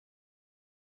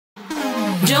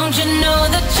Don't you know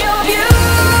that you're beautiful,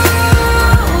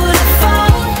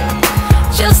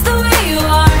 just the way you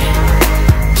are,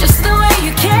 just the way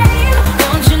you came.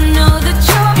 Don't you know that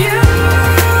you're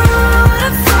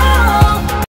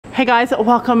beautiful? Hey guys,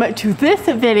 welcome to this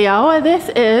video. This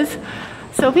is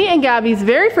Sophie and Gabby's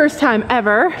very first time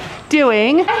ever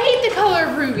doing... I hate the color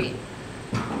of ruby.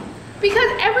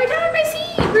 Because every time I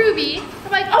see ruby,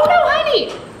 I'm like, oh no,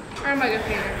 honey! Or am I gonna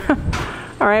finger?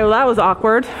 Alright, well that was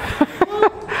awkward. Well,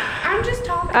 I'm just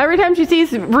talking. Every time she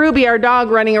sees Ruby, our dog,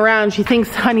 running around, she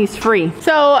thinks honey's free.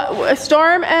 So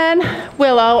Storm and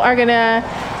Willow are gonna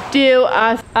do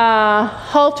a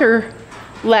halter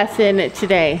lesson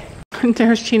today.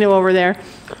 There's Chino over there.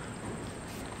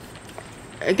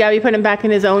 Gabby put him back in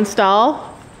his own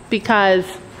stall because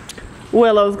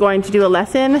Willow's going to do a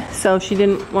lesson, so she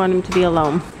didn't want him to be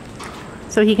alone.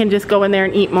 So he can just go in there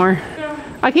and eat more.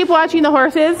 I keep watching the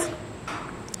horses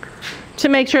to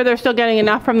make sure they're still getting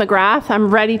enough from the grass. I'm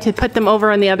ready to put them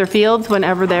over in the other fields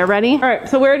whenever they're ready. All right,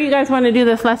 so where do you guys want to do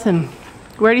this lesson?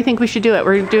 Where do you think we should do it?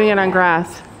 We're doing it on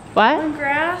grass. What? On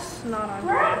grass? Not on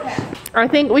grass. I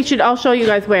think we should, I'll show you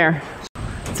guys where.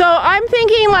 So I'm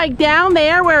thinking like down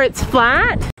there where it's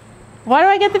flat. Why do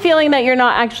I get the feeling that you're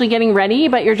not actually getting ready,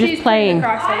 but you're just playing?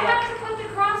 I have to put the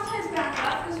cross ties back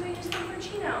up because we just did for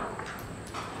Chino.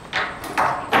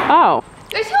 Oh.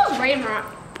 This hill's rain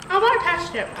rot. How about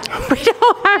attached it? We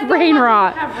don't have rain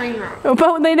rot. Have rain rot.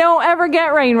 But they don't ever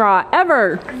get rain rot,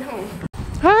 ever. I know.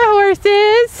 Hi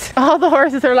horses. All the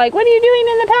horses are like, what are you doing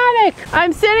in the paddock?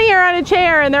 I'm sitting here on a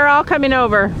chair and they're all coming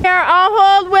over. Here, I'll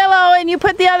hold Willow and you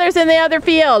put the others in the other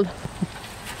field.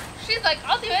 She's like,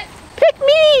 I'll do it. Pick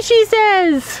me, she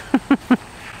says.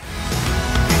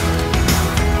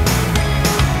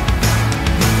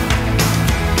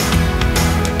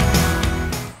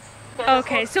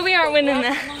 Okay, so we aren't winning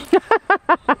that.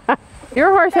 Your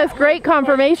horse has great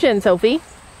conformation, Sophie.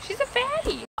 She's a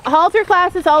fatty. Halter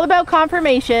class is all about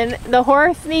conformation. The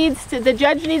horse needs to, the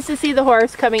judge needs to see the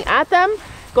horse coming at them,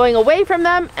 going away from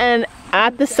them, and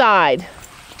at the side.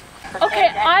 Okay,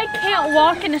 I can't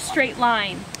walk in a straight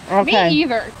line. Okay. Me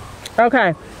either.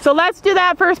 Okay, so let's do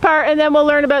that first part and then we'll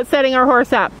learn about setting our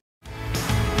horse up.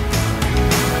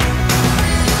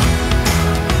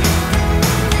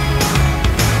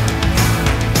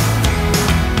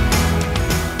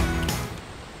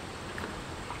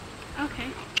 Okay.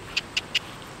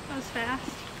 That was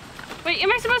fast. Wait,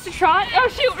 am I supposed to trot? Oh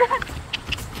shoot, run!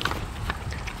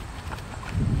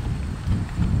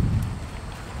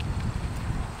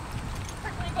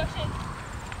 Prickly bushes.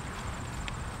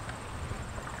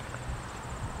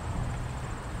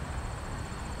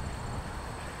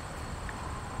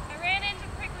 I ran into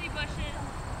prickly bushes.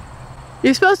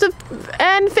 You're supposed to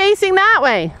end facing that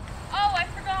way. Oh, I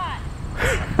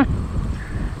forgot.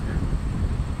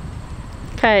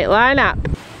 Okay, line up.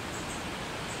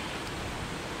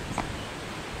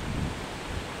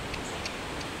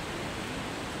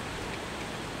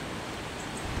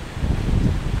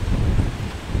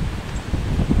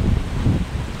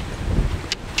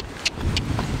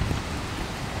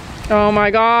 Oh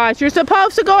my gosh, you're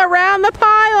supposed to go around the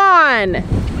pylon.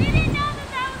 We didn't know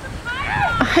that was a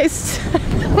pylon.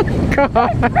 Oh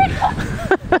my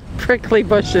god. Prickly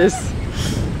bushes.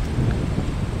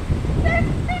 There's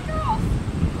prickles.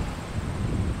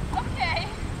 Okay.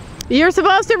 You're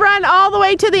supposed to run all the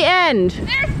way to the end.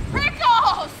 There's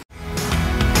prickles.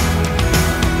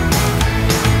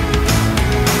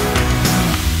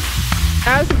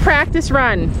 That was a practice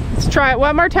run. Let's try it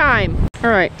one more time. All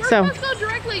right, so. Let's go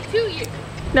directly to you.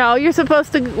 No, you're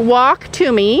supposed to walk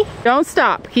to me. Don't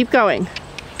stop, keep going.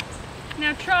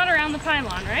 Now trot around the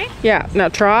pylon, right? Yeah, now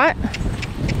trot.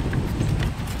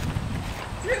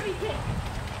 Ruby kick.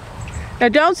 Now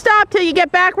don't stop till you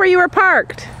get back where you were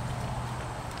parked.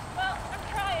 Well, I'm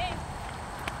trying.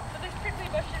 But there's prickly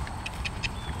bushes.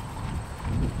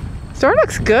 Store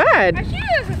looks good. I see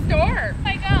there's a store.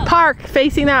 I go. Park,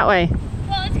 facing that way.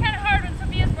 Well, it's kind of hard when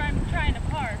Sophia's where I'm trying to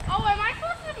park. Oh, am I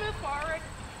supposed to move forward?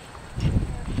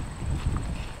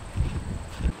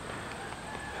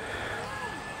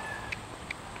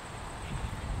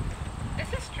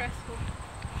 This is stressful.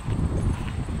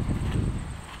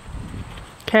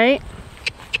 Okay.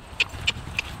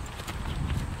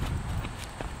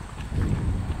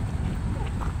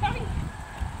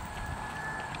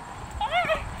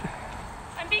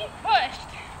 I'm being pushed.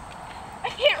 I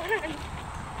can't run.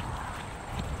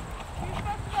 You're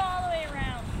supposed to go all the way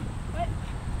around. What?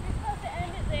 You're supposed to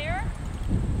end it there?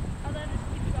 Oh, then just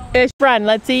keep going. Ish, run,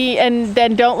 let's see, and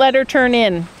then don't let her turn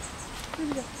in.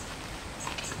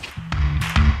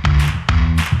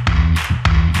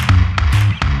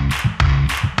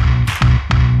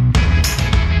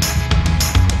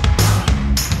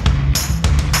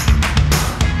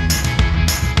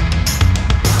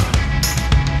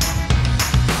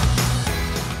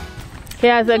 He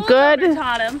has a good,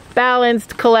 taught him.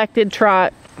 balanced, collected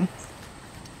trot.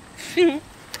 He's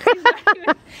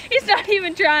not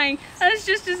even trying. That's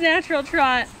just his natural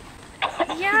trot.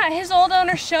 Yeah, his old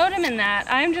owner showed him in that.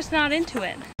 I'm just not into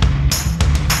it.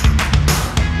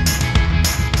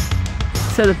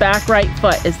 So the back right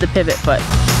foot is the pivot foot.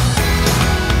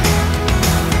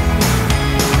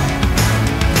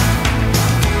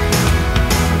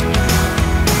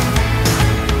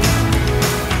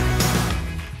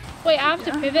 Wait, I have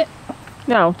to pivot.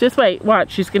 No, just wait.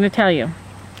 Watch. She's going to tell you.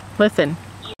 Listen.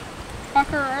 Fuck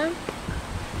her arm.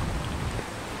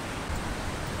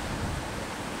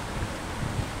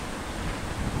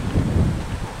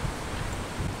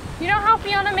 You know how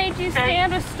Fiona made you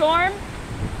stand with Storm?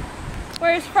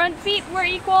 Where his front feet were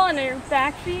equal and her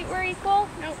back feet were equal?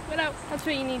 Nope, without. That's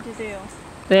what you need to do.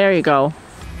 There you go.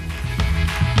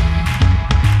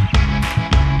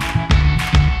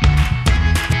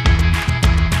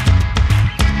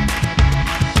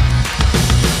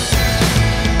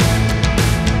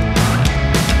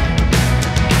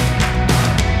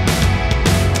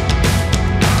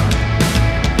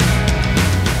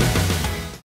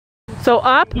 So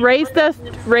up, raise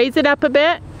it up a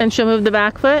bit, and she'll move the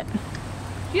back foot.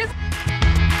 Yes.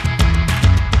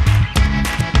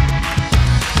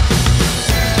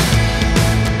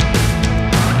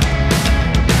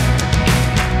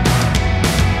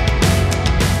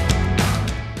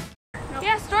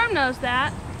 Yeah, Storm knows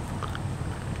that.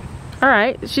 All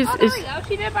right, she's. Oh, there we go.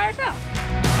 She did it by herself.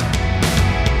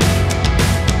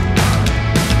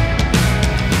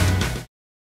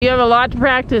 You have a lot to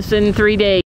practice in 3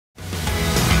 days.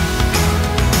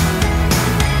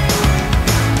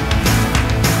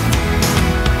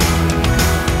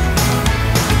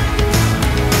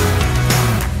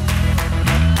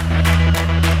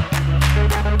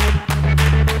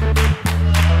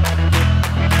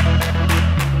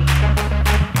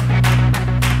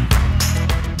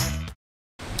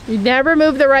 You never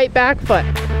move the right back foot.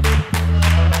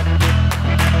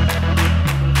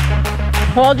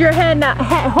 Hold your head,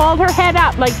 hold her head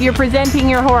up like you're presenting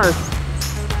your horse.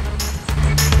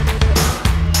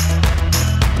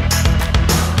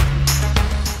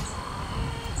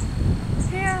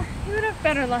 Yeah, he would have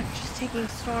better luck just taking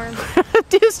Storm.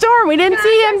 Do Storm, we didn't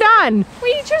see him done.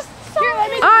 We just saw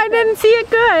him. I didn't see it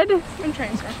good. I'm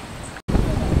trying, sir.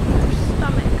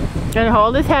 Stomach. And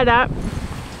hold his head up.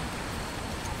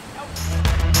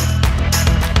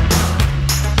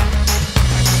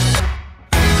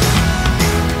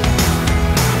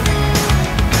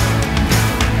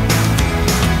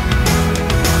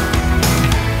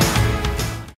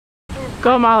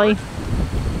 Go, Molly.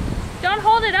 Don't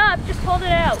hold it up, just hold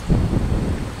it out.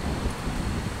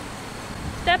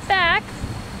 Step back,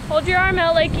 hold your arm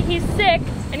out like he's sick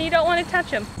and you don't want to touch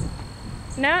him.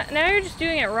 Now you're just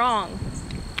doing it wrong.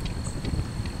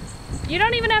 You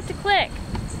don't even have to click.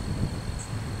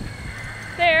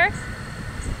 There.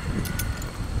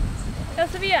 Go,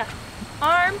 Sophia.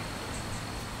 Arm.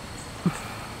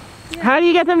 How do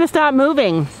you get them to stop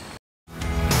moving?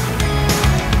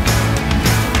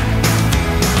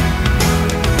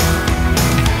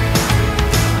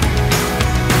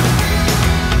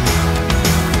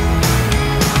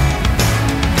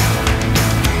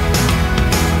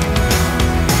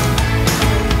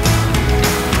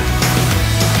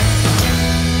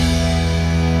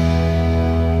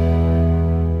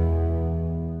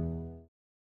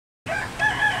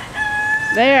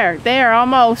 There,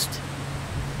 almost.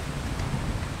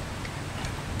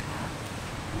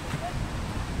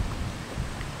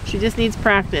 She just needs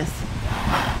practice.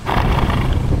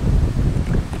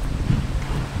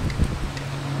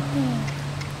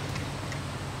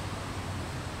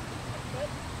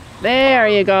 There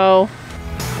you go.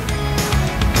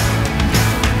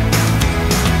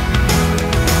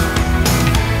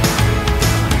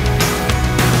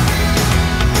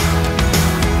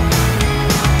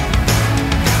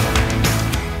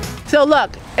 So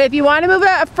look, if you want to move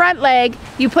a front leg,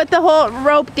 you put the whole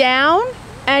rope down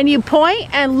and you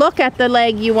point and look at the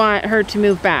leg you want her to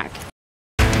move back.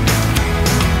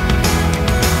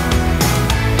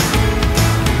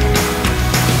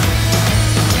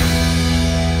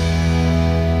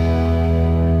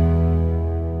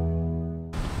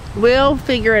 We'll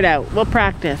figure it out. We'll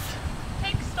practice.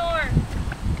 Take Storm.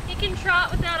 He can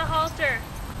trot without a halter.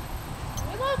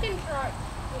 Willow can trot.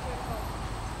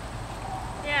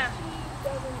 Yeah.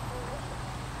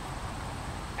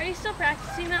 Are you still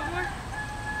practicing that more?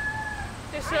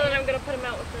 Just so that I'm gonna put him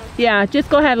out with them. Yeah, just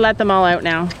go ahead and let them all out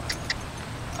now.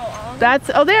 Oh, That's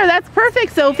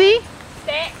perfect, Sophie.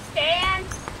 Stand.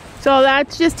 So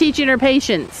that's just teaching her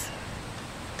patience.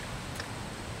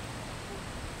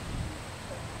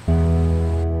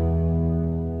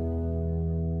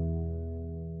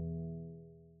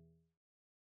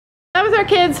 our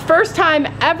kids' first time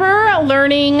ever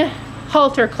learning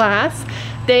halter class.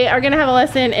 They are gonna have a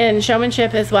lesson in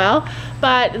showmanship as well,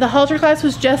 but the halter class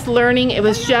was just learning. It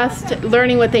was just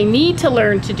learning what they need to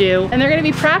learn to do, and they're gonna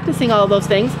be practicing all of those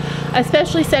things,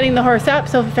 especially setting the horse up.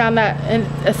 So we found that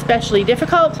especially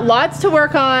difficult. Lots to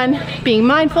work on, being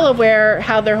mindful of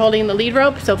how they're holding the lead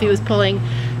rope. Sophie was pulling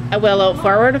Willow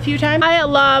forward a few times. I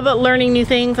love learning new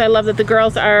things. I love that the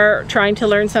girls are trying to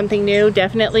learn something new.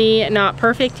 Definitely not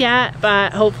perfect yet,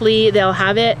 but hopefully they'll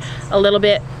have it a little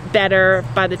bit better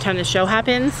by the time the show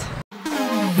happens.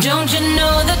 Don't you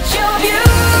know that you're beautiful?